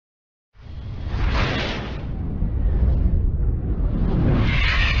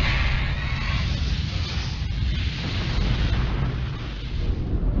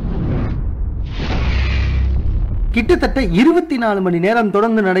கிட்டத்தட்ட 24 மணி நேரம்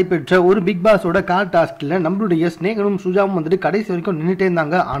தொடர்ந்து நடைபெற்ற ஒரு பிக் பாஸோட கால் டாஸ்க்ல நம்மளுடைய ஸ்நேகனும் சுஜாவும் வந்துட்டு கடைசி வரைக்கும் நின்றுட்டே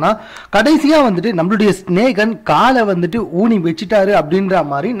இருந்தாங்க. ஆனா கடைசியா வந்துட்டு நம்மளுடைய ஸ்நேகன் காலை வந்துட்டு ஊனி வச்சுட்டாரு அப்படின்ற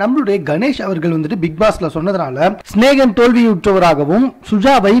மாதிரி நம்மளுடைய கணேஷ் அவர்கள் வந்துட்டு பிக் பாஸ்ல சொன்னதுனால ஸ்நேகன் தோல்வியுற்றவராகவும்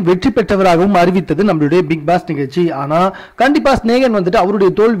சுஜாவை வெற்றி பெற்றவராகவும் அறிவித்தது நம்மளுடைய பிக் பாஸ் நிகழ்ச்சி. ஆனா கண்டிப்பா ஸ்நேகன் வந்துட்டு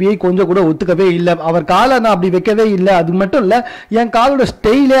அவருடைய தோல்வியை கொஞ்சம் கூட ஒத்துக்கவே இல்லை. அவர் காலை நான் அப்படி வைக்கவே இல்லை, அது மட்டும் இல்ல என் காலோட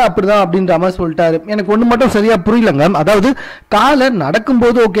ஸ்டைலே அப்படிதான் அப்படின்ற மாதிரி சொல்லிட்டாரு. எனக்கு ஒண்ணு மட்டும் சரியா புரியலங்க. அதாவது காலை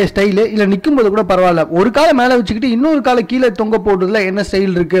நடக்கும்போது ஓகே ஸ்டைலு, இல்ல நிற்கும் போது கூட பரவாயில்ல, ஒரு காலை மேல வச்சுக்கிட்டு இன்னொரு காலை கீழே தொங்க போடுறதுல என்ன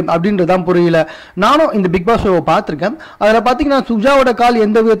ஸ்டைல் இருக்கு அப்படின்றதான் புரியல. நானும் இந்த பிக் பாஸ் ஷோவை பார்த்திருக்கேன். அதுல பாத்தீங்கன்னா சுஜாவோட கால்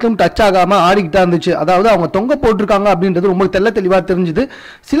எந்த விதத்திலும் டச் ஆகாம ஆடிக்கிட்டா இருந்துச்சு. அதாவது அவங்க தொங்க போட்டிருக்காங்க அப்படின்றது ரொம்ப தெளிவா தெரிஞ்சுது.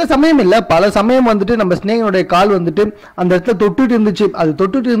 சில சமயம் இல்ல பல சமயம் வந்துட்டு நம்ம ஸ்நேகனுடைய கால் வந்துட்டு அந்த இடத்துல தொட்டுட்டு இருந்துச்சு. அது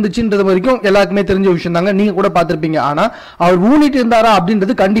தொட்டுட்டு இருந்துச்சுன்றது வரைக்கும் எல்லாருக்குமே தெரிஞ்ச விஷயம் தாங்க, நீங்க கூட பார்த்திருப்பீங்க. ஆனா அவர் ஊனிட்டு இருந்தாரா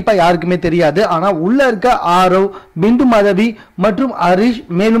அப்படின்றது கண்டிப்பா யாருக்குமே தெரியாது. ஆனா உள்ள இருக்க ஆரவ், பிந்து மாதவி மற்றும் ஹரிஷ்,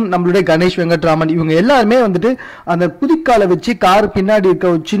 மேலும் நம்மளுடைய கணேஷ் வெங்கட்ராமன் இவங்க எல்லாருமே வந்துட்டு அந்த குதிக்கால வச்சு கார் பின்னாடி இருக்க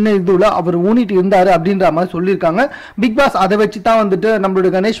ஒரு சின்ன இதுல அவர் ஊனிட்டு இருந்தாரு அப்படின்ற மாதிரி சொல்லியிருக்காங்க. பிக் பாஸ் அதை வச்சு தான் வந்துட்டு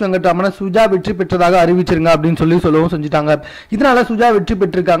நம்மளுடைய கணேஷ் வெங்கட்ராமனை சுஜா வெற்றி பெற்றதாக அறிவிச்சிருங்க அப்படின்னு சொல்லவும் செஞ்சுட்டாங்க. இதனால சுஜா வெற்றி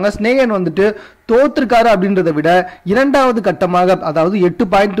பெற்றிருக்காங்க. ஸ்நேகன் வந்துட்டு தோத்திருக்காரு அப்படின்றத விட இரண்டாவது கட்டமாக அதாவது 8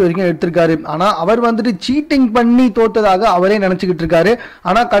 பாயிண்ட் வரைக்கும் எடுத்திருக்காரு. ஆனா அவர் வந்துட்டு சீட்டிங் பண்ணி தோத்ததாக அவரே நினைச்சுக்கிட்டு இருக்காரு.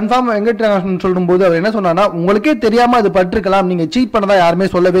 ஆனா கன்ஃபார்ம் வெங்கட்ராமன் சொல்லும் போது அவர் என்ன சொன்னார்னா, உங்களுக்கே தெரியாம அது பட்டிருக்கலாம், நீங்க சீட் பண்ணதா யாருமே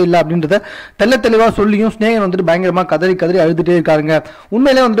சொல்லவே இல்லை அப்படின்றத தெளிவா சொல்லியும் ஸ்நேகன் வந்துட்டு பயங்கரமா கதறி அழுதுட்டே இருக்காருங்க.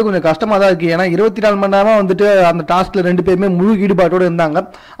 உண்மையிலே வந்துட்டு கொஞ்சம் கஷ்டமா தான் இருக்கு. ஏன்னா 24 மணி நேரமா வந்துட்டு அந்த டாஸ்க்ல 2 பேருமே முழு ஈடுபாட்டோட இருந்தாங்க.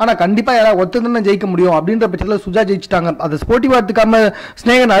 ஆனா கண்டிப்பா யாராவது ஒருத்தர் ஜெயிக்க முடியும் அப்படின்ற பட்சத்தில் சுஜா ஜெயிச்சிட்டாங்க. அதை ஸ்போர்ட்டிவா எடுத்துக்காம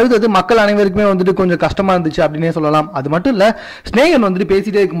ஸ்நேகன் அழுதது மக்கள் அனைவருக்குமே வந்துட்டு கொஞ்சம் கஷ்டமா இருந்துச்சு அப்படின்னே சொல்லலாம். அது மட்டும் இல்ல, ஸ்நேகன் வந்துட்டு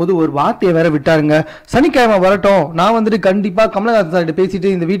பேசிட்டே இருக்கும்போது ஒரு வார்த்தையை வேற விட்டாருங்க. சனிக்கிழமை வரட்டும், நான் வந்துட்டு கண்டிப்பா கமலஹாசன் சார் பேசிட்டு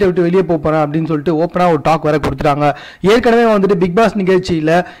இந்த வீட்டை விட்டு வெளியே போறேன் அப்படின்னு சொல்லிட்டு ஓப்பனா ஒரு டாக் வேற கொடுத்துட்டாங்க. ஏற்கனவே வந்துட்டு பிக் பாஸ்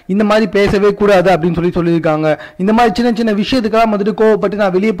நிகழ்ச்சியில இந்த மாதிரி பேசவே கூடாது அப்படின்னு சொல்லியிருக்காங்க. இந்த மாதிரி சின்ன விஷயத்துக்கெல்லாம் வந்துட்டு கோவப்பட்டு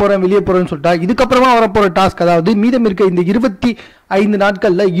நான் வெளியே போறேன்னு சொல்லிட்டா இதுக்கப்புறமா வரப்போற டாஸ்க், அதாவது மீதம் இருக்க இந்த 25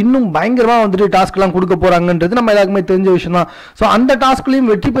 நாட்கள்ல இன்னும் பயங்கரமா வந்துட்டு டாஸ்க் எல்லாம் கொடுக்க போறாங்கன்றது நம்ம எல்லாருக்குமே தெரிஞ்ச விஷயம் தான். சோ அந்த டாஸ்க்லயும்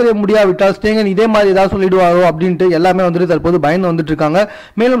வெற்றி பெற முடியாவிட்டால் ஸ்நேகன் இதே மாதிரி ஏதாவது சொல்லிடுவாரோ அப்படின்ட்டு எல்லாமே வந்துட்டு தற்போது பயந்து வந்துட்டு இருக்காங்க.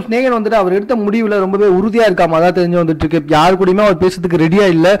 மேலும் ஸ்நேகன் வந்துட்டு அவர் எடுத்த முடிவுல ரொம்பவே உறுதியா இருக்காம அதான் தெரிஞ்சு வந்துட்டு இருக்கு. யாரு கூடயுமே அவர் பேசுறதுக்கு ரெடியா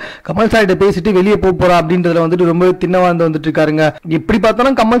இல்ல. கமல் சார்கிட்ட பேசிட்டு வெளியே போறா அப்படின்றதுல வந்துட்டு ரொம்ப தின்னவாந்து வந்துட்டு இருக்காருங்க. எப்படி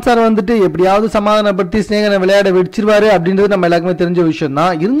பார்த்தாலும் கமல் சார் வந்துட்டு எப்படியாவது சமாதானப்படுத்தி ஸ்நேகனை விளையாட வச்சிருவாரு அப்படின்றது நம்ம எல்லாருக்குமே தெரிஞ்ச விஷயம்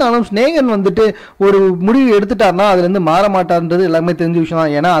தான். இருந்தாலும் ஸ்நேகன் வந்துட்டு ஒரு முடிவு எடுத்துட்டாருன்னா அதுல இருந்து மாற மாட்டார்ன்றது எல்லாமே தெரிஞ்ச விஷயம்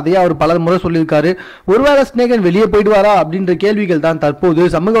தான். ஏன்னா அதையே அவர் பல முறை சொல்லியிருக்காரு. ஒருவேளை ஸ்நேகன் வெளியே போயிடுவாரா அப்படின்ற கேள்விகள் தான் தற்போது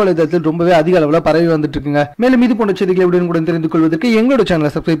சமூக வலைதளத்தில் ரொம்பவே அதிக அளவில் பரவி வந்துட்டு இருக்குங்க. மேலும் இது போன்ற செய்திகளை உடனுக்குடன் தெரிந்து கொள்வதற்கு எங்களோட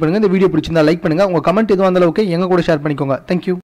சேனலை சப்ஸ்கிரைப் பண்ணுங்க. இந்த வீடியோ பிடிச்சிருந்தா லைக் பண்ணுங்க. உங்க கமெண்ட் எதுவும் அந்த அளவுக்கு எங்க கூட ஷேர் பண்ணிக்கோங்க. தேங்க்யூ.